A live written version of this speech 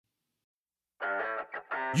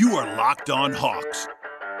You are Locked On Hawks,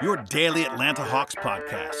 your daily Atlanta Hawks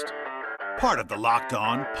podcast. Part of the Locked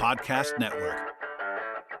On Podcast Network.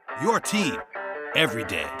 Your team every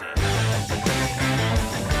day.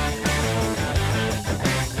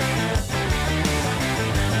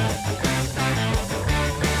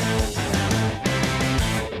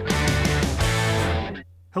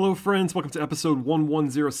 Hello, friends. Welcome to episode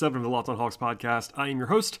 1107 of the Locked On Hawks podcast. I am your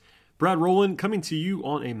host, Brad Rowland, coming to you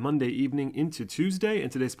on a Monday evening into Tuesday,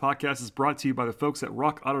 and today's podcast is brought to you by the folks at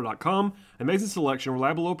RockAuto.com. Amazing selection,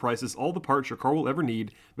 reliable low prices, all the parts your car will ever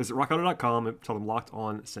need. Visit RockAuto.com and tell them Locked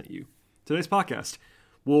On sent you. Today's podcast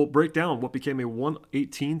will break down what became a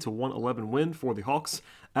 118-111 win for the Hawks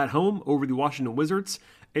at home over the Washington Wizards.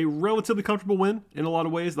 A relatively comfortable win in a lot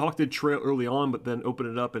of ways. The Hawks did trail early on, but then opened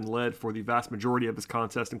it up and led for the vast majority of this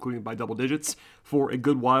contest, including by double digits, for a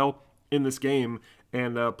good while in this game.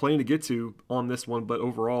 And plenty to get to on this one, but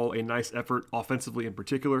overall a nice effort offensively in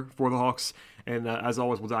particular for the Hawks. And as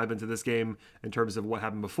always, we'll dive into this game in terms of what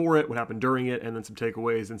happened before it, what happened during it, and then some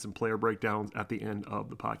takeaways and some player breakdowns at the end of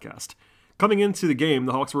the podcast. Coming into the game,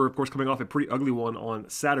 the Hawks were, of course, coming off a pretty ugly one on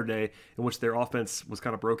Saturday, in which their offense was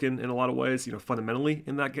kind of broken in a lot of ways, fundamentally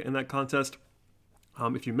in that contest.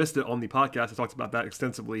 If you missed it on the podcast, I talked about that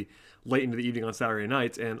extensively late into the evening on Saturday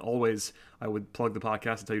night, and always I would plug the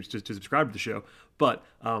podcast and tell you to subscribe to the show. But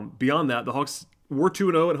beyond that, the Hawks were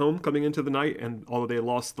 2-0 at home coming into the night, and although they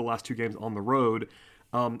lost the last two games on the road,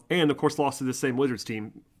 and of course lost to the same Wizards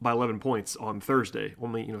team by 11 points on Thursday,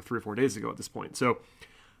 only 3 or 4 days ago at this point. So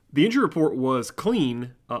the injury report was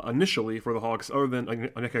clean initially for the Hawks, other than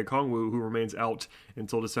Onyeka Okongwu, who remains out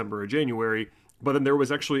until December or January. But then there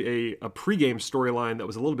was actually a pregame storyline that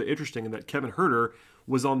was a little bit interesting in that Kevin Huerter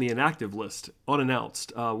was on the inactive list,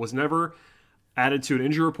 unannounced, was never added to an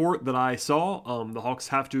injury report that I saw. The Hawks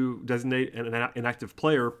have to designate an inactive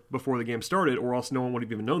player before the game started, or else no one would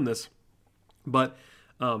have even known this. But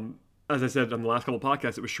as I said on the last couple of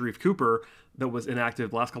podcasts, it was Sharife Cooper that was inactive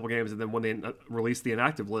the last couple of games, and then when they released the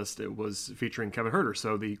inactive list, it was featuring Kevin Huerter.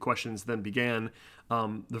 So the questions then began.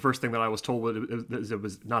 The first thing that I was told was it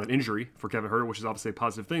was not an injury for Kevin Huerter, which is obviously a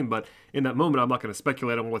positive thing. But in that moment, I'm not going to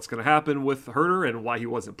speculate on what's going to happen with Huerter and why he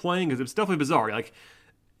wasn't playing, because it's definitely bizarre. Like,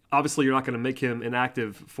 obviously, you're not going to make him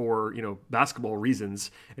inactive for basketball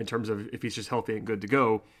reasons in terms of if he's just healthy and good to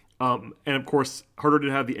go. And of course, Huerter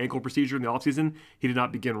did have the ankle procedure in the offseason. He did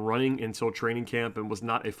not begin running until training camp and was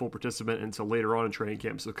not a full participant until later on in training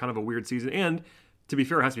camp. So kind of a weird season. And to be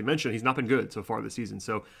fair, it has to be mentioned, he's not been good so far this season.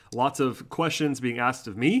 So lots of questions being asked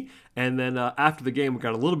of me. And then after the game, we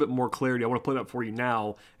got a little bit more clarity. I want to play that for you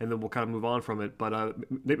now, and then we'll kind of move on from it. But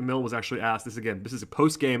Nate McMillan was actually asked this again. This is a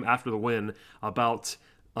post-game after the win about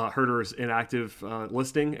Huerter's inactive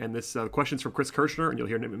listing. And this question's from Chris Kirchner, and you'll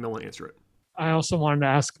hear Nate McMillan answer it. I also wanted to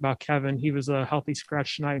ask about Kevin. He was a healthy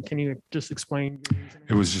scratch tonight. Can you just explain?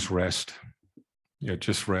 It was just rest. Yeah,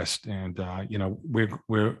 just rest. And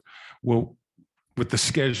we're with the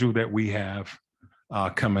schedule that we have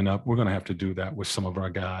coming up, we're going to have to do that with some of our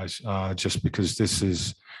guys, just because this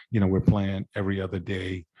is, we're playing every other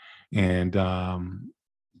day, and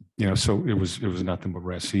so it was nothing but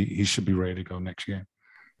rest. He should be ready to go next game.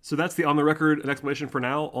 So that's the on-the-record explanation for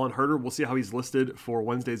now on Huerter. We'll see how he's listed for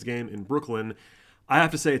Wednesday's game in Brooklyn. I have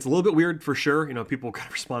to say it's a little bit weird for sure. People kind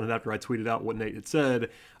of responded after I tweeted out what Nate had said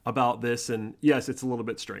about this. And yes, it's a little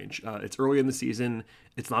bit strange. It's early in the season.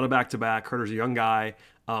 It's not a back-to-back. Huerter's a young guy.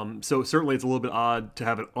 So certainly it's a little bit odd to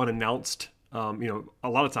have it unannounced. A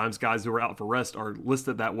lot of times guys who are out for rest are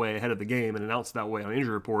listed that way ahead of the game and announced that way on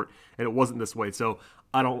injury report, and it wasn't this way. So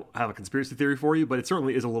I don't have a conspiracy theory for you, but it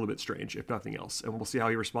certainly is a little bit strange, if nothing else. And we'll see how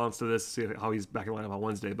he responds to this, see how he's back in lineup on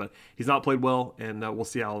Wednesday. But he's not played well, and we'll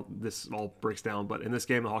see how this all breaks down. But in this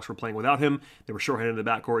game, the Hawks were playing without him. They were shorthanded in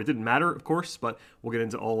the backcourt. It didn't matter, of course, but we'll get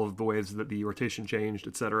into all of the ways that the rotation changed,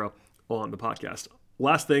 etc., on the podcast.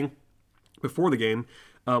 Last thing before the game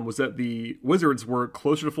was that the Wizards were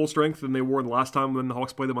closer to full strength than they were the last time when the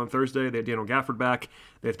Hawks played them on Thursday. They had Daniel Gafford back.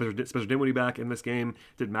 They had Spencer Dinwiddie back in this game.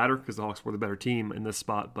 Didn't matter because the Hawks were the better team in this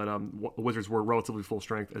spot, but the Wizards were relatively full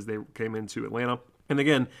strength as they came into Atlanta. And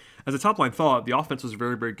again, as a top-line thought, the offense was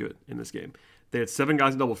very, very good in this game. They had 7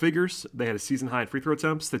 guys in double figures. They had a season-high in free throw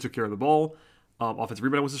attempts. They took care of the ball. Offensive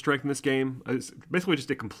rebounding was a strength in this game. It's basically just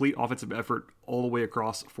a complete offensive effort all the way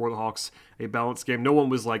across for the Hawks. A balanced game. No one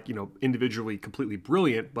was individually completely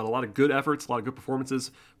brilliant, but a lot of good efforts, a lot of good performances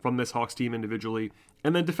from this Hawks team individually.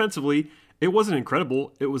 And then defensively, It wasn't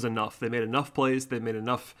incredible. It was enough. They made enough plays. They made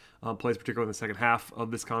enough plays, particularly in the second half of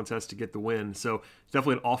this contest, to get the win. So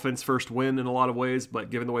definitely an offense-first win in a lot of ways, but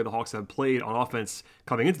given the way the Hawks have played on offense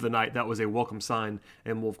coming into the night, that was a welcome sign,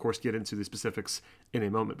 and we'll, of course, get into the specifics in a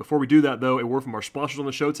moment. Before we do that, though, a word from our sponsors on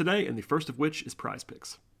the show today, and the first of which is Prize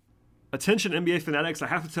Picks. Attention NBA fanatics, I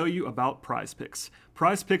have to tell you about Prize Picks.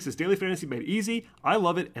 Prize Picks is daily fantasy made easy. I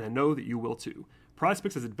love it, and I know that you will too. Prize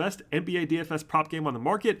Picks is the best NBA DFS prop game on the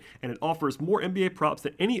market, and it offers more NBA props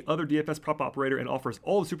than any other DFS prop operator, and offers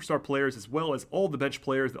all the superstar players as well as all the bench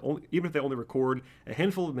players, even if they only record a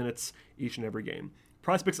handful of minutes each and every game.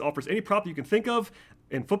 Prize Picks offers any prop you can think of.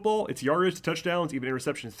 In football, it's yardage, touchdowns, even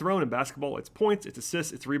interceptions thrown. In basketball, it's points, it's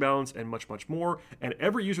assists, it's rebounds, and much, much more. And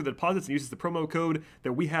every user that deposits and uses the promo code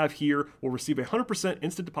that we have here will receive a 100%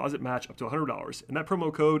 instant deposit match up to $100. And that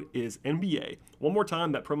promo code is NBA. One more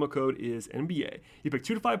time, that promo code is NBA. You pick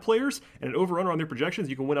 2 to 5 players and an over-under on their projections.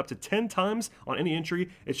 You can win up to 10 times on any entry.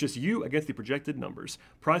 It's just you against the projected numbers.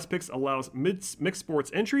 Prize Picks allows mixed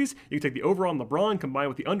sports entries. You can take the over on LeBron combined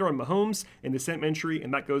with the under on Mahomes in the same entry,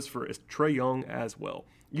 and that goes for Trae Young as well.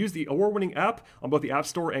 Use the award-winning app on both the App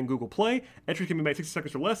Store and Google Play. Entries can be made 60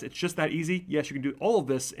 seconds or less. It's just that easy. Yes, you can do all of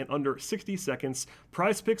this in under 60 seconds.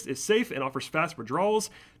 Prize Picks is safe and offers fast withdrawals.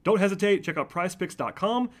 Don't hesitate. Check out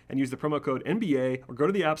prizepicks.com and use the promo code NBA, or go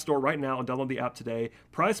to the App Store right now and download the app today.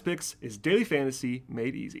 Prize Picks is daily fantasy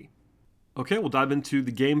made easy. Okay, we'll dive into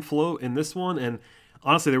the game flow in this one, and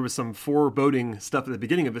honestly, there was some foreboding stuff at the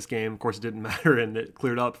beginning of this game. Of course, it didn't matter, and it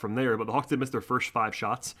cleared up from there, but the Hawks did miss their first 5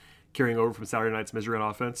 shots, carrying over from Saturday night's misery on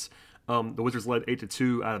offense. The Wizards led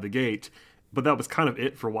 8-2 out of the gate, but that was kind of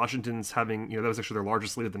it for Washington's having, that was actually their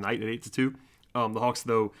largest lead of the night at 8-2. The Hawks,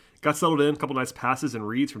 though, got settled in, a couple nice passes and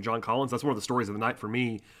reads from John Collins. That's one of the stories of the night for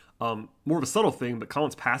me. More of a subtle thing, but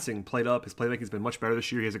Collins' passing played up. His playmaking has been much better this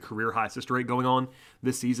year. He has a career-high assist rate going on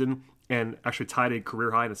this season, and actually tied a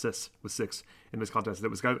career-high in assists with 6 in this contest. It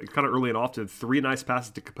was kind of early and often. 3 nice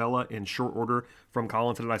passes to Capella in short order from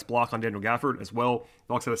Collins, and a nice block on Daniel Gafford as well.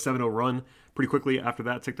 The Hawks had a 7-0 run pretty quickly after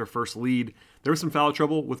that, take their first lead. There was some foul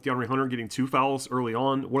trouble with DeAndre Hunter getting 2 fouls early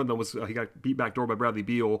on. One of them was he got beat backdoor by Bradley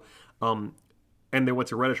Beal. And they went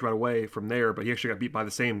to Reddish right away from there, but he actually got beat by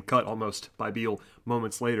the same cut almost by Beal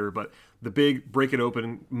moments later. But the big break it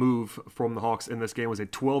open move from the Hawks in this game was a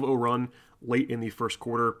 12-0 run late in the first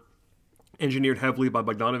quarter, engineered heavily by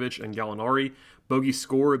Bogdanovic and Gallinari. Bogey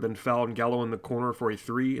scored, then fouled Gallo in the corner for a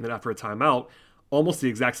 3, and then after a timeout, almost the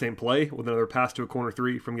exact same play with another pass to a corner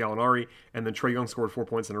 3 from Gallinari, and then Trae Young scored 4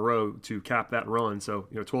 points in a row to cap that run. So,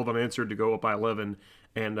 12 unanswered to go up by 11,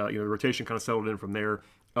 and the rotation kind of settled in from there.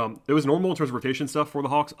 It was normal in terms of rotation stuff for the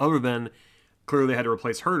Hawks, other than clearly they had to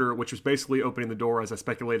replace Herter, which was basically opening the door, as I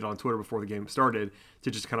speculated on Twitter before the game started,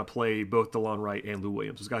 to just kind of play both DeLon Wright and Lou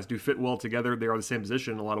Williams. Those guys do fit well together. They are the same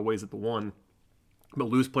position in a lot of ways at the 1. But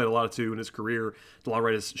Lou's played a lot of 2 in his career. DeLon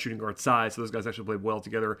Wright is shooting guard side, so those guys actually played well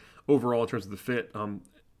together overall in terms of the fit.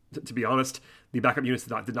 To be honest, the backup units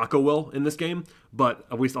did not go well in this game, but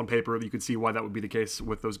at least on paper, you could see why that would be the case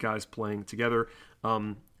with those guys playing together.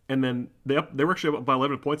 And then they were actually up by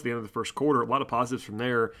 11 points at the end of the first quarter. A lot of positives from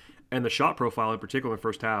there, and the shot profile in particular in the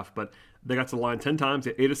first half. But they got to the line 10 times.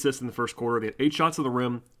 They had 8 assists in the first quarter. They had 8 shots on the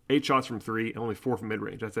rim, 8 shots from 3, and only 4 from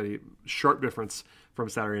mid-range. That's a sharp difference from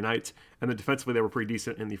Saturday night. And then defensively, they were pretty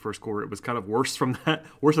decent in the first quarter. It was kind of worse than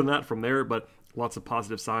that from there, but lots of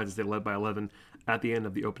positive signs as they led by 11 at the end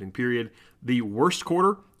of the opening period. The worst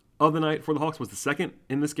quarter of the night for the Hawks was the second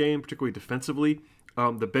in this game, particularly defensively.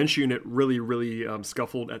 The bench unit really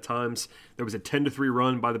scuffled at times. There was a 10-3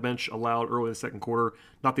 run by the bench allowed early in the second quarter.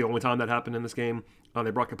 Not the only time that happened in this game. They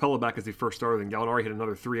brought Capella back as the first starter. Then Gallinari hit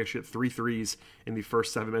another 3. Actually hit 3 threes in the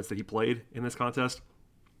first 7 minutes that he played in this contest.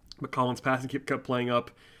 But Collins' passing kept playing up.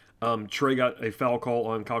 Trae got a foul call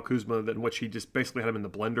on Kyle Kuzma, in which he just basically had him in the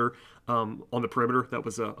blender on the perimeter. That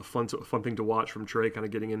was a fun thing to watch from Trae, kind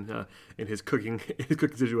of getting in his cooking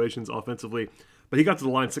situations offensively. But he got to the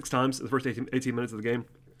line 6 times in the first 18 minutes of the game,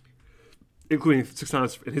 including 6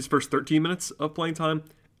 times in his first 13 minutes of playing time.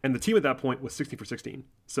 And the team at that point was 16 for 16.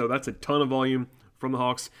 So that's a ton of volume from the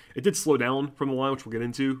Hawks. It did slow down from the line, which we'll get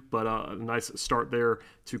into, but a nice start there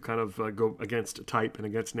to kind of go against type and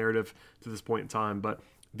against narrative to this point in time. But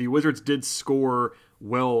the Wizards did score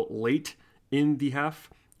well late in the half.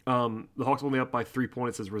 The Hawks only up by 3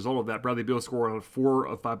 points as a result of that. Bradley Beal scored on 4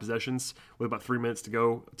 of 5 possessions with about 3 minutes to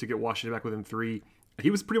go to get Washington back within 3. He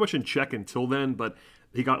was pretty much in check until then, but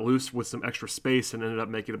he got loose with some extra space and ended up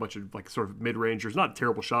making a bunch of sort of mid-rangers. Not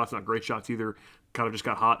terrible shots, not great shots either. Kind of just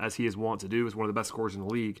got hot, as he is wont to do. Is one of the best scorers in the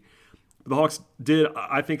league. The Hawks did,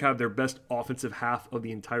 I think, have their best offensive half of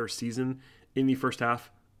the entire season in the first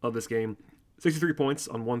half of this game. 63 points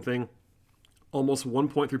on one thing. almost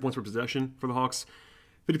 1.3 points per possession for the Hawks.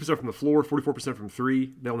 50% from the floor, 44% from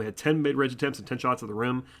three. They only had 10 mid-range attempts and 10 shots at the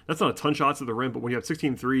rim. That's not a ton of shots at the rim, but when you have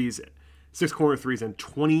 16 threes, 6 corner threes, and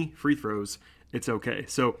 20 free throws, it's okay.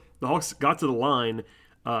 So the Hawks got to the line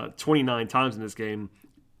 29 times in this game.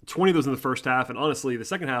 20 of those in the first half, and honestly, the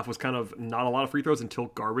second half was kind of not a lot of free throws until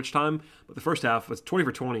garbage time, but the first half was 20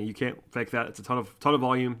 for 20. You can't fake that. It's a ton of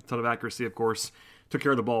volume, ton of accuracy, of course. Took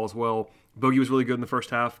care of the ball as well. Bogey was really good in the first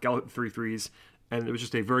half. Gallo hit 3 threes, and it was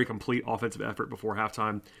just a very complete offensive effort before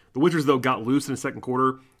halftime. The Wizards, though, got loose in the second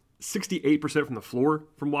quarter. 68% from the floor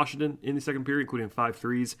from Washington in the second period, including 5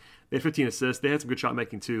 threes. They had 15 assists. They had some good shot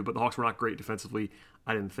making too, but the Hawks were not great defensively,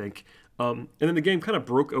 I didn't think. And then the game kind of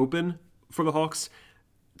broke open for the Hawks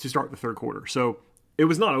to start the third quarter. So it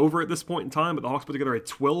was not over at this point in time, but the Hawks put together a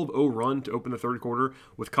 12-0 run to open the third quarter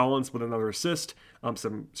with Collins with another assist,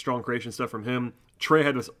 some strong creation stuff from him. Trae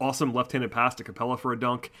had this awesome left-handed pass to Capella for a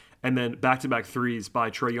dunk, and then back-to-back threes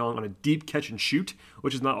by Trae Young on a deep catch and shoot,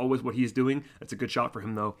 which is not always what he's doing. That's a good shot for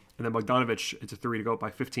him, though. And then Bogdanovich, it's a 3 to go up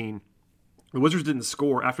by 15. The Wizards didn't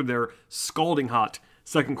score after their scalding hot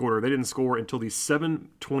second quarter. They didn't score until the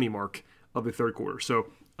 7:20 mark of the third quarter. So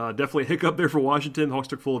definitely a hiccup there for Washington. The Hawks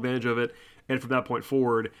took full advantage of it. And from that point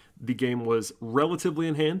forward, the game was relatively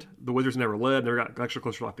in hand. The Wizards never led. Never got extra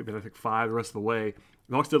closer, I think 5 the rest of the way.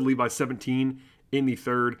 The Hawks did lead by 17 in the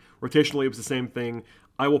third. Rotationally, it was the same thing.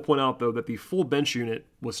 I will point out, though, that the full bench unit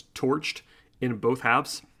was torched in both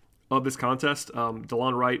halves of this contest.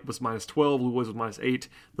 DeLon Wright was minus 12. Lou Williams was minus 8.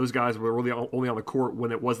 Those guys were really only on the court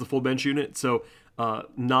when it was the full bench unit. So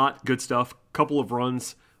not good stuff. Couple of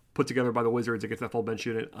runs put together by the Wizards against that full bench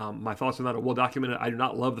unit. My thoughts on that are well documented. I do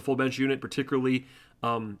not love the full bench unit, particularly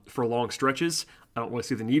for long stretches. I don't really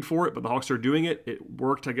see the need for it, but the Hawks are doing it. It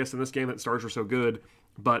worked, I guess, in this game that stars were so good.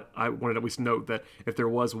 But I wanted to at least note that if there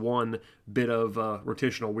was one bit of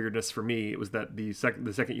rotational weirdness for me, it was that the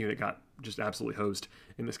second unit got just absolutely hosed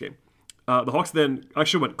in this game. The Hawks then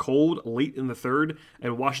actually went cold late in the third,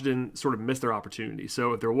 and Washington sort of missed their opportunity.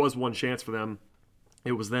 So if there was one chance for them,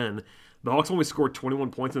 it was then. The Hawks only scored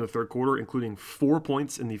 21 points in the third quarter, including 4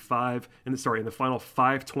 points in the final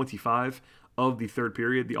 5:25 of the third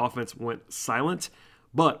period. The offense went silent,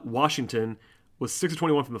 but Washington was 6 of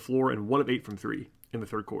 21 from the floor and 1 of 8 from 3 in the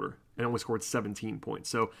third quarter, and only scored 17 points.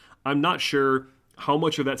 So I'm not sure how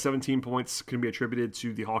much of that 17 points can be attributed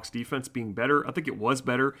to the Hawks defense being better. I think it was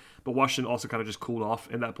better, but Washington also kind of just cooled off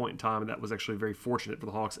in that point in time, and that was actually very fortunate for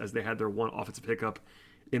the Hawks as they had their one offensive hiccup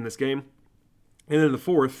in this game. And then in the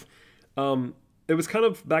fourth, it was kind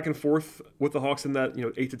of back and forth with the Hawks in that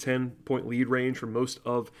 8 to 10 point lead range for most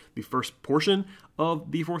of the first portion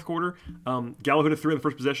of the fourth quarter. Gallo hit a 3 on the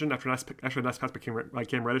first possession after a nice pass by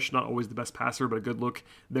Cam Reddish. Not always the best passer, but a good look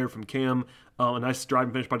there from Cam. A nice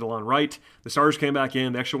driving finish by DeLon Wright. The starters came back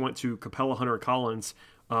in. They actually went to Capella, Hunter, and Collins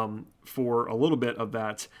for a little bit of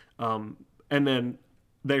that. And then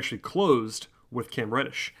they actually closed with Cam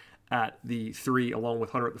Reddish at the 3, along with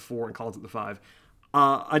Hunter at the 4 and Collins at the 5.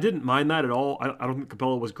 I didn't mind that at all. I don't think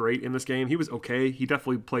Capella was great in this game. He was okay. He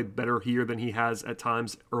definitely played better here than he has at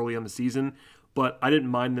times early in the season, but I didn't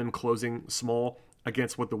mind them closing small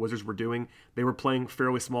against what the Wizards were doing. They were playing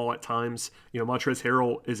fairly small at times. Montrezl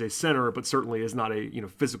Harrell is a center, but certainly is not a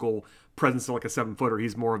physical presence like a 7-footer.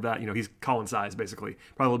 He's more of that. He's Collins size basically,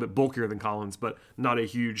 probably a little bit bulkier than Collins, but not a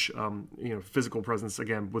huge physical presence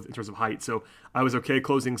again in terms of height. So I was okay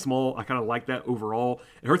closing small. I kind of like that overall.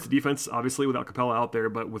 It hurts the defense obviously without Capella out there,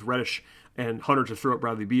 but with Reddish and Hunter to throw up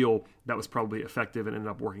Bradley Beal, that was probably effective and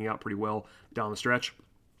ended up working out pretty well down the stretch.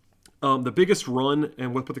 The biggest run,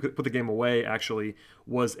 and what put the game away, actually,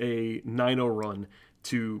 was a 9-0 run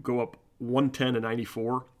to go up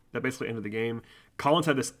 110-94. That basically ended the game. Collins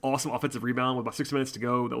had this awesome offensive rebound with about 6 minutes to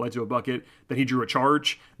go that led to a bucket. Then he drew a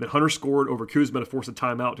charge. Then Hunter scored over Kuzma to force a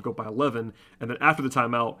timeout to go up by 11. And then after the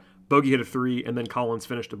timeout, Bogey hit a 3, and then Collins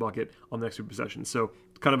finished a bucket on the next 2 possessions. So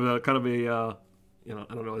kind of a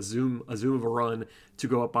a zoom of a run to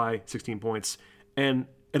go up by 16 points. And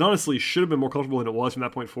it honestly should have been more comfortable than it was from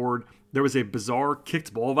that point forward. There was a bizarre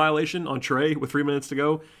kicked ball violation on Trae with 3 minutes to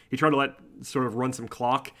go. He tried to sort of run some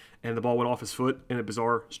clock, and the ball went off his foot in a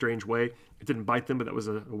bizarre, strange way. It didn't bite them, but that was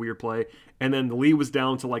a weird play. And then the lead was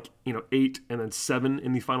down to 8 and then 7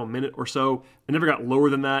 in the final minute or so. It never got lower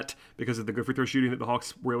than that because of the good free throw shooting that the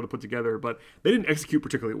Hawks were able to put together, but they didn't execute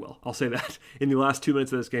particularly well. I'll say that. In the last 2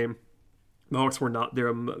 minutes of this game, the Hawks were not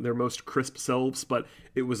their most crisp selves, but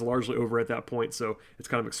it was largely over at that point, so it's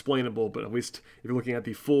kind of explainable. But at least if you're looking at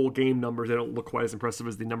the full game numbers, they don't look quite as impressive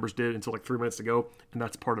as the numbers did until 3 minutes to go, and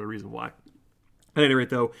that's part of the reason why. At any rate,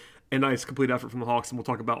 though, a nice complete effort from the Hawks, and we'll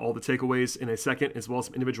talk about all the takeaways in a second, as well as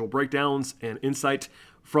some individual breakdowns and insight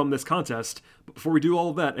from this contest. But before we do all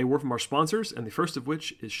of that, a word from our sponsors, and the first of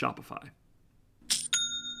which is Shopify.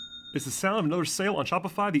 It's the sound of another sale on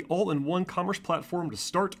Shopify, the all-in-one commerce platform to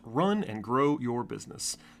start, run, and grow your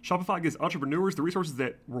business. Shopify gives entrepreneurs the resources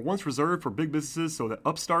that were once reserved for big businesses so that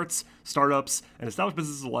upstarts, startups, and established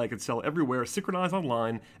businesses alike can sell everywhere, synchronize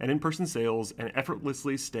online and in-person sales, and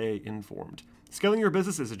effortlessly stay informed. Scaling your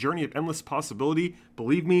business is a journey of endless possibility.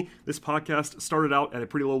 Believe me, this podcast started out at a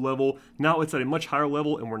pretty low level. Now it's at a much higher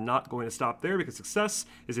level, and we're not going to stop there because success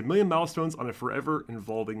is a million milestones on a forever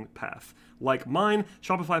evolving path. Like mine,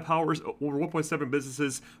 Shopify powers over 1.7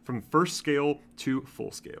 businesses from first scale to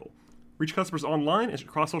full scale. Reach customers online and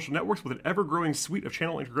across social networks with an ever-growing suite of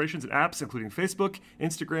channel integrations and apps, including Facebook,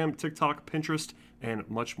 Instagram, TikTok, Pinterest, and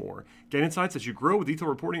much more. Get insights as you grow with detailed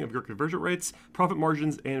reporting of your conversion rates, profit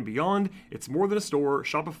margins, and beyond. It's more than a store.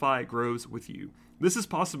 Shopify grows with you. This is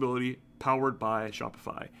Possibility, powered by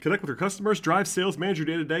Shopify. Connect with your customers, drive sales, manage your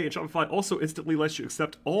day-to-day, and Shopify also instantly lets you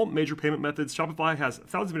accept all major payment methods. Shopify has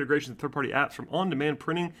thousands of integrations with third-party apps, from on-demand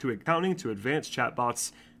printing to accounting to advanced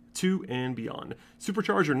chatbots, to and beyond.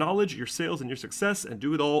 Supercharge your knowledge, your sales, and your success, and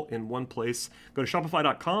do it all in one place. Go to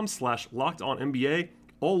shopify.com/lockedonnba,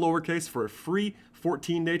 all lowercase, for a free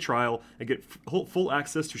 14-day trial and get full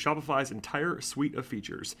access to Shopify's entire suite of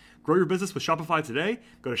features. Grow your business with Shopify today.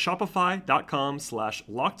 Go to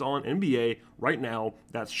shopify.com/lockedonnba right now.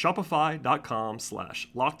 That's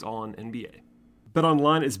shopify.com/lockedonnba.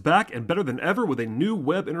 BetOnline is back and better than ever with a new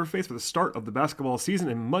web interface for the start of the basketball season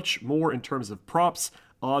and much more in terms of props,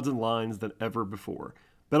 odds, and lines than ever before.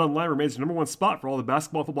 BetOnline remains the number one spot for all the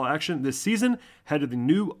basketball and football action this season. Head to the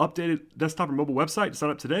new updated desktop or mobile website to sign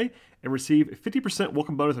up today and receive a 50%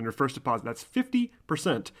 welcome bonus on your first deposit. That's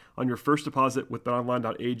 50% on your first deposit with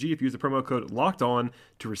betonline.ag if you use the promo code LOCKEDON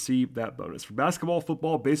to receive that bonus. For basketball,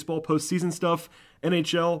 football, baseball, postseason stuff,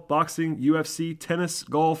 NHL, boxing, UFC, tennis,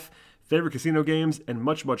 golf, favorite casino games, and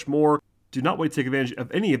much, much more. Do not wait to take advantage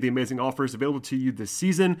of any of the amazing offers available to you this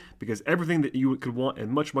season, because everything that you could want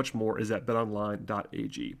and much, much more is at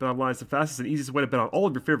betonline.ag. BetOnline is the fastest and easiest way to bet on all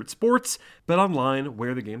of your favorite sports. BetOnline,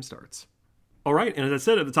 where the game starts. All right, and as I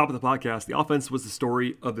said at the top of the podcast, the offense was the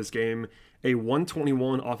story of this game. A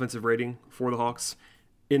 121 offensive rating for the Hawks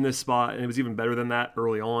in this spot, and it was even better than that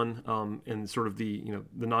early on. And sort of the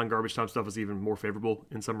non-garbage time stuff was even more favorable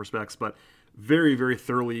in some respects, but very, very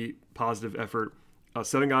thoroughly positive effort.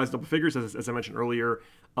 7 guys, double figures, as I mentioned earlier.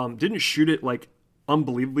 Didn't shoot it like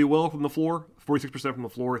unbelievably well from the floor. 46% from the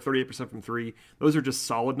floor, 38% from three. Those are just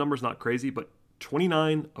solid numbers, not crazy, but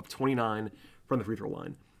 29 of 29 from the free throw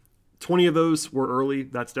line. 20 of those were early.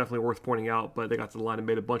 That's definitely worth pointing out, but they got to the line and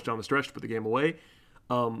made a bunch down the stretch to put the game away.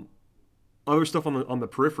 Other stuff on the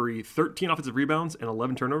periphery, 13 offensive rebounds and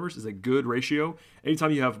 11 turnovers is a good ratio.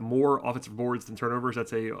 Anytime you have more offensive boards than turnovers,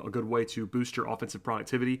 that's a good way to boost your offensive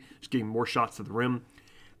productivity, just getting more shots to the rim.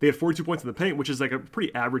 They had 42 points in the paint, which is like a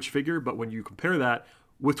pretty average figure, but when you compare that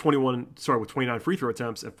with 29 free throw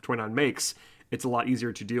attempts and 29 makes, it's a lot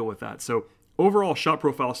easier to deal with that. So overall shot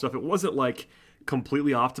profile stuff, it wasn't like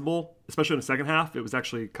completely optimal, especially in the second half. It was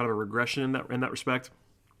actually kind of a regression in that respect.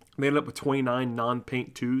 They ended up with 29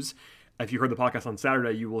 non-paint twos. If you heard the podcast on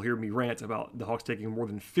Saturday, you will hear me rant about the Hawks taking more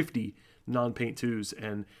than 50 non-paint twos.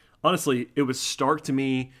 And honestly, it was stark to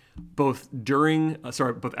me both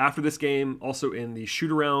after this game, also in the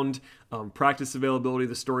shoot-around, practice availability,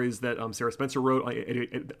 the stories that Sarah Spencer wrote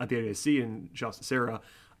at the AAC, and shouts to Sarah.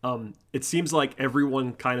 It seems like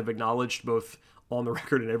everyone kind of acknowledged, both on the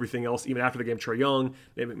record and everything else, even after the game, Trae Young,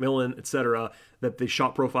 Nate McMillan, etc., that the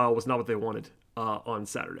shot profile was not what they wanted on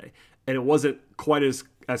Saturday. And it wasn't quite as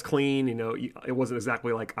clean, it wasn't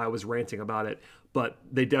exactly like I was ranting about it, but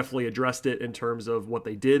they definitely addressed it in terms of what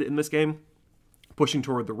they did in this game, pushing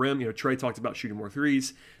toward the rim. Trae talked about shooting more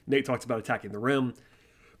threes. Nate talked about attacking the rim.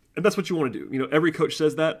 And that's what you want to do. Every coach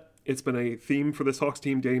says that. It's been a theme for this Hawks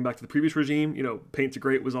team dating back to the previous regime. Paint to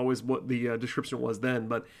great was always what the description was then,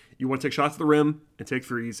 but you want to take shots at the rim and take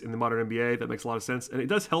threes in the modern NBA. That makes a lot of sense. And it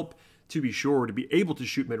does help, to be sure, to be able to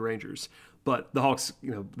shoot mid-rangers. But the Hawks,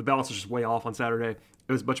 the balance was just way off on Saturday.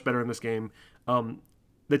 It was much better in this game.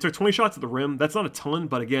 They took 20 shots at the rim. That's not a ton,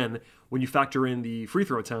 but again, when you factor in the free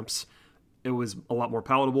throw attempts, it was a lot more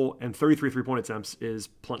palatable, and 33 three-point attempts is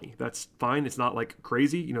plenty. That's fine. It's not like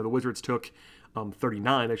crazy. The Wizards took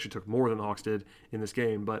 39. They actually took more than the Hawks did in this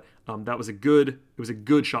game, but that was a good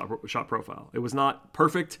shot profile. It was not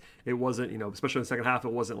perfect. It wasn't, especially in the second half,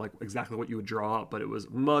 it wasn't like exactly what you would draw up, but it was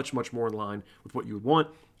much, much more in line with what you would want.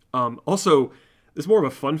 Also, it's more of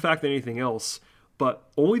a fun fact than anything else,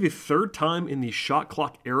 but only the third time in the shot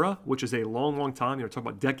clock era, which is a long, long time, talk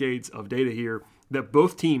about decades of data here, that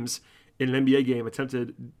both teams in an NBA game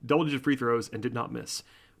attempted double-digit free throws and did not miss.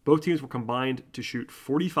 Both teams were combined to shoot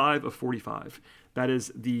 45 of 45. That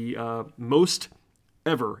is the most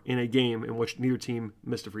ever in a game in which neither team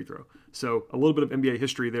missed a free throw. So a little bit of NBA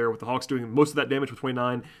history there with the Hawks doing most of that damage with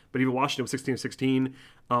 29, but even Washington was 16 of 16.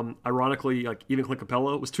 Ironically, even Clint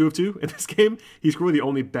Capella was 2 of 2 in this game. He's really the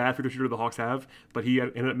only bad free throw shooter the Hawks have, but he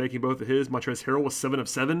ended up making both of his. Montrezl Harrell was 7 of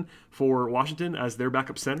 7 for Washington as their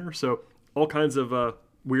backup center. So all kinds of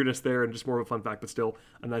weirdness there, and just more of a fun fact, but still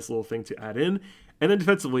a nice little thing to add in. And then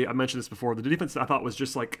defensively, I mentioned this before, the defense I thought was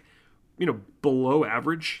just below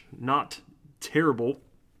average, not terrible,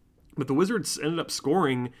 but the Wizards ended up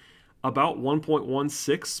scoring about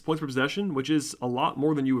 1.16 points per possession, which is a lot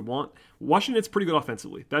more than you would want. Washington's pretty good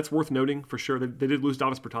offensively. That's worth noting for sure. They did lose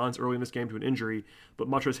Davis Bertans early in this game to an injury, but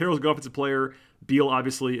Montrezl Harrell's a good offensive player. Beal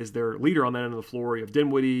obviously is their leader on that end of the floor. You have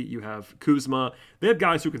Dinwiddie, you have Kuzma. They have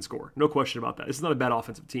guys who can score. No question about that. This is not a bad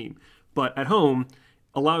offensive team. But at home,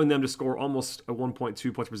 allowing them to score almost a 1.2 points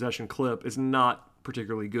per possession clip is not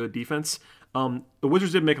particularly good defense. The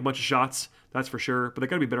Wizards did make a bunch of shots, that's for sure, but they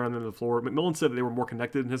got to be better on the end of the floor. McMillan said that they were more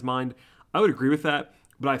connected in his mind. I would agree with that,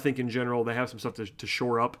 but I think in general they have some stuff to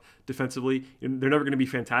shore up defensively. And they're never going to be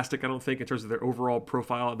fantastic, I don't think, in terms of their overall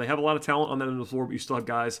profile. They have a lot of talent on that end of the floor, but you still have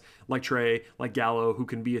guys like Trey, like Gallo, who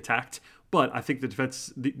can be attacked. But I think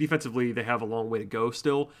defensively, they have a long way to go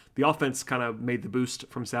still. The offense kind of made the boost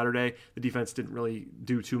from Saturday. The defense didn't really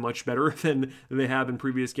do too much better than they have in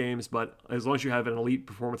previous games. But as long as you have an elite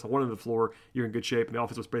performance on one end of the floor, you're in good shape. And the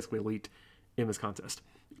offense was basically elite in this contest.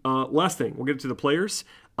 Last thing, we'll get to the players.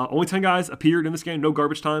 Only 10 guys appeared in this game. No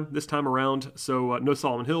garbage time this time around. So no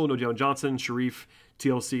Solomon Hill, no Jalen Johnson, Sharif,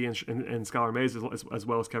 TLC, and Skylar Mays, as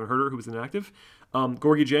well as Kevin Huerter, who was inactive.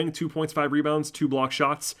 Gorgui Dieng, 2 points, 5 rebounds, 2 block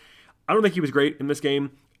shots. I don't think he was great in this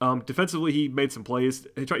game. Defensively, he made some plays.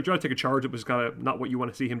 He tried to take a charge. It was kind of not what you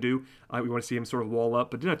want to see him do. We want to see him sort of wall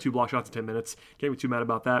up, but did have 2 block shots in 10 minutes. Can't be too mad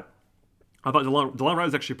about that. I thought DeLon Wright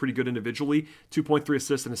was actually pretty good individually. 2.3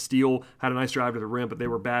 assists and a steal. Had a nice drive to the rim, but they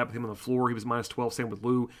were bad with him on the floor. He was minus 12. Same with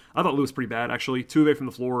Lou. I thought Lou was pretty bad, actually. 2 of 8 from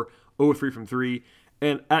the floor, 0 of 3 from 3.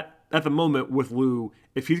 And at the moment with Lou,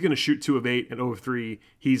 if he's going to shoot 2 of 8 and 0 of 3,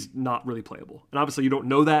 he's not really playable. And obviously you don't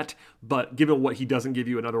know that, but given what he doesn't give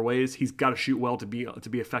you in other ways, he's got to shoot well to be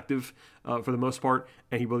effective for the most part,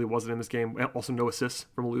 and he really wasn't in this game. Also no assists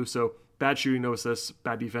from Lou, so bad shooting, no assists,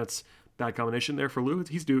 bad defense, bad combination there for Lou.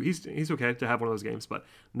 He's okay to have one of those games, but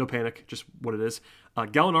no panic, just what it is.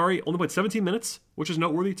 Gallinari only played 17 minutes, which is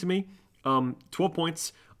noteworthy to me. 12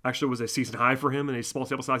 points. Actually was a season high for him in a small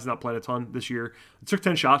sample size. He's not played a ton this year. It took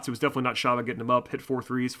 10 shots. It was definitely not shy about getting him up. Hit 4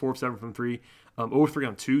 threes, 4 of 7 from 3. 0 of 3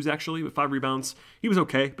 on 2s, actually, with 5 rebounds. He was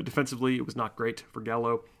okay, but defensively, it was not great for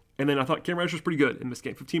Gallo. And then I thought Cam Reddish was pretty good in this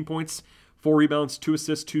game. 15 points, 4 rebounds, 2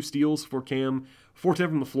 assists, 2 steals for Cam. 4-10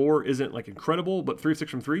 from the floor isn't incredible, but 3 of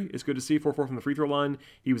 6 from 3 is good to see. 4-4 from the free throw line.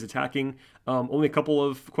 He was attacking. Only a couple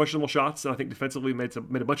of questionable shots, and I think defensively made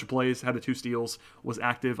a bunch of plays, had the 2 steals, was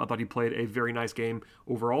active. I thought he played a very nice game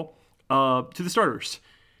overall. To the starters.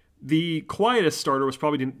 The quietest starter was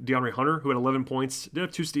probably DeAndre Hunter, who had 11 points, did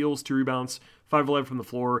have 2 steals, 2 rebounds, 5 of 11 from the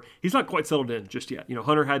floor. He's not quite settled in just yet.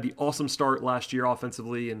 Hunter had the awesome start last year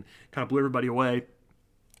offensively and kind of blew everybody away.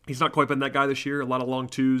 He's not quite been that guy this year. A lot of long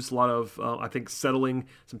 2s, a lot of, I think, settling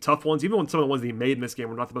some tough ones. Even when some of the ones that he made in this game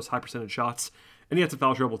were not the most high percentage shots. And he had some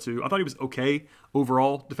foul trouble too. I thought he was okay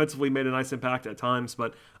overall. Defensively made a nice impact at times,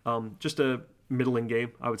 but just a middling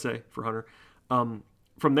game, I would say, for Hunter.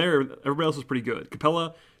 From there, everybody else was pretty good.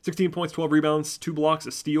 Capella, 16 points, 12 rebounds, 2 blocks,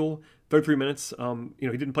 a steal, 33 minutes. He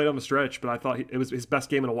didn't play down the stretch, but I thought it was his best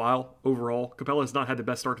game in a while overall. Capella has not had the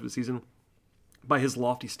best start to the season by his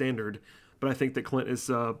lofty standard, but I think that Clint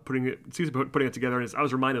is putting it together. And I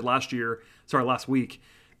was reminded last week,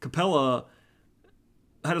 Capella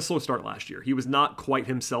had a slow start last year. He was not quite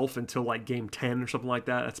himself until game 10 or something like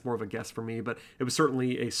that. That's more of a guess for me, but it was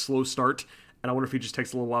certainly a slow start. And I wonder if he just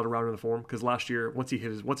takes a little while to round in the form, because last year, once he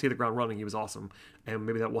hit the ground running, he was awesome. And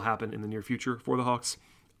maybe that will happen in the near future for the Hawks.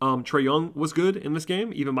 Trae Young was good in this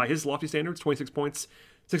game, even by his lofty standards. 26 points,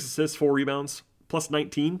 6 assists, 4 rebounds, plus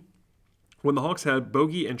 19. When the Hawks had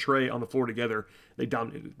Bogey and Trae on the floor together, they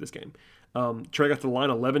dominated this game. Trae got to the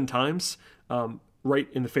line 11 times, right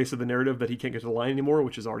in the face of the narrative that he can't get to the line anymore,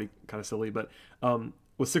 which is already kind of silly, but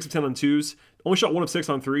was 6 of 10 on 2s. Only shot 1 of 6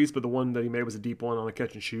 on 3s, but the one that he made was a deep one on a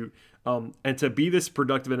catch and shoot. And to be this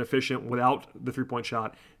productive and efficient without the 3-point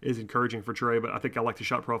shot is encouraging for Trae, but I think I like the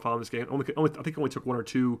shot profile in this game. I think only took 1 or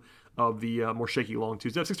 2 of the more shaky long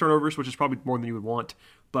 2s. They have 6 turnovers, which is probably more than you would want,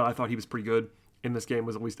 but I thought he was pretty good in this game,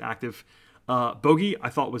 was at least active. Bogey, I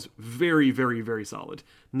thought was very, very, very solid.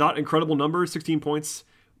 Not incredible numbers, 16 points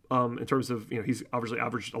in terms of, he's obviously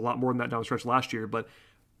averaged a lot more than that down the stretch last year, but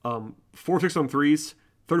 4-6 on threes,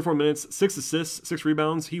 34 minutes, 6 assists, 6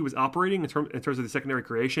 rebounds. He was operating in terms of the secondary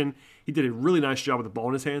creation. He did a really nice job with the ball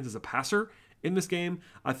in his hands as a passer in this game.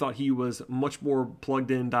 I thought he was much more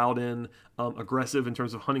plugged in, dialed in, aggressive in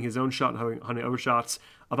terms of hunting his own shot and hunting other shots.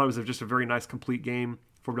 I thought it was just a very nice, complete game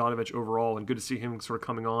for Bogdanovic overall, and good to see him sort of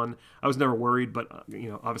coming on. I was never worried, but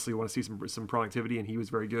obviously you want to see some productivity, and he was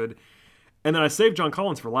very good. And then I saved John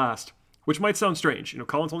Collins for last, which might sound strange.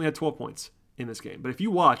 Collins only had 12 points in this game, but if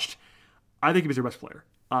you watched, I think he was their best player.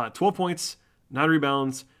 12 points, 9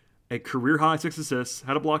 rebounds, a career-high 6 assists,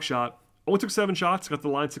 had a block shot, only took 7 shots, got to the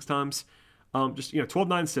line 6 times. 12,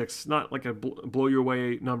 9, 6, not like a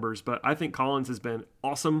blow-you-away numbers, but I think Collins has been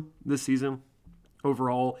awesome this season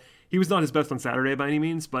overall. He was not his best on Saturday by any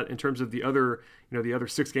means, but in terms of the other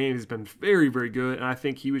 6 games, he's been very, very good, and I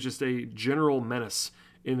think he was just a general menace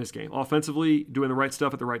in this game. Offensively, doing the right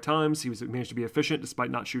stuff at the right times. He managed to be efficient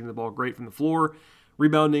despite not shooting the ball great from the floor.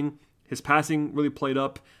 Rebounding, his passing really played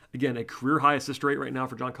up. Again, a career-high assist rate right now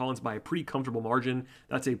for John Collins by a pretty comfortable margin.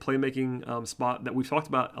 That's a playmaking spot that we've talked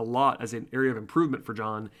about a lot as an area of improvement for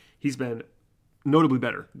John. He's been notably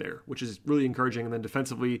better there, which is really encouraging. And then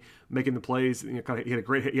defensively, making the plays. He had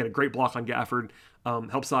a great block on Gafford.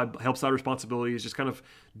 Help side responsibilities. Just kind of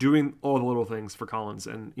doing all the little things for Collins.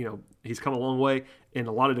 And he's come a long way in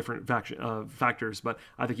a lot of different factors. But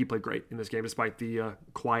I think he played great in this game, despite the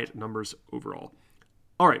quiet numbers overall.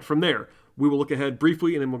 All right, from there, we will look ahead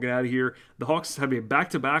briefly, and then we'll get out of here. The Hawks have a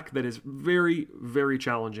back-to-back that is very, very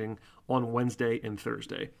challenging on Wednesday and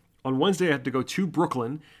Thursday. On Wednesday, I have to go to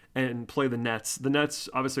Brooklyn and play the Nets. The Nets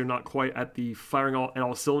obviously are not quite at the firing at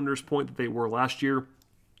all cylinders point that they were last year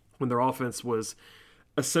when their offense was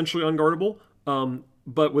essentially unguardable.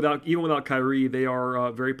 But even without Kyrie, they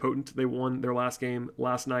are very potent. They won their last game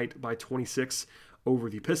last night by 26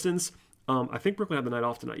 over the Pistons. I think Brooklyn had the night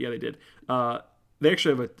off tonight. Yeah, they did. They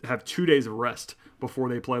actually have 2 days of rest before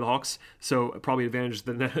they play the Hawks, so probably advantage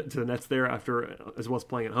to the Nets there after, as well as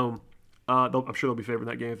playing at home. I'm sure they'll be favoring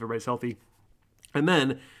that game if everybody's healthy. And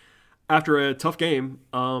then, after a tough game,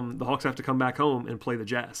 the Hawks have to come back home and play the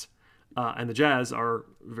Jazz. And the Jazz are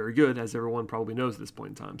very good, as everyone probably knows at this point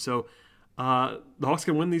in time. So the Hawks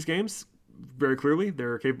can win these games very clearly.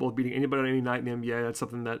 They're capable of beating anybody on any night in the NBA. That's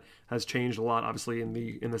something that has changed a lot, obviously,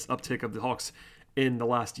 in this uptick of the Hawks in the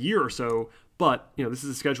last year or so. But this is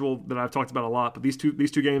a schedule that I've talked about a lot. But these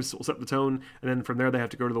two games will set the tone, and then from there they have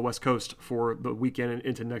to go to the West Coast for the weekend and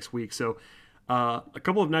into next week. So a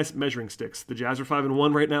couple of nice measuring sticks. The Jazz are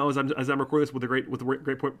 5-1 right now as I'm recording this with a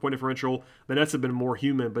great point differential. The Nets have been more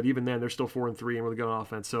human, but even then they're still 4-3 and really good on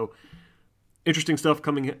offense. So interesting stuff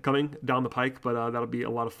coming down the pike, but that'll be a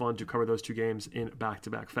lot of fun to cover those 2 games in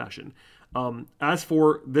back-to-back fashion. As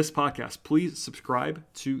for this podcast, please subscribe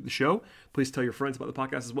to the show. Please tell your friends about the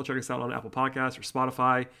podcast as well. Check us out on Apple Podcasts or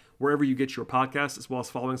Spotify, wherever you get your podcasts, as well as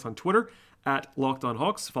following us on Twitter at Locked On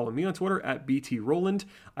Hawks. Follow me on Twitter at BT Rowland.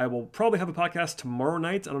 I will probably have a podcast tomorrow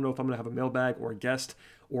night. I don't know if I'm going to have a mailbag or a guest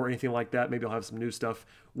or anything like that. Maybe I'll have some new stuff.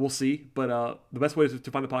 We'll see. But the best way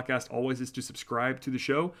to find the podcast always is to subscribe to the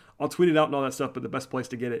show. I'll tweet it out and all that stuff, but the best place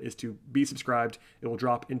to get it is to be subscribed. It will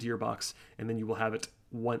drop into your box, and then you will have it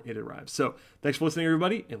when it arrives. So thanks for listening,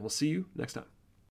 everybody, and we'll see you next time.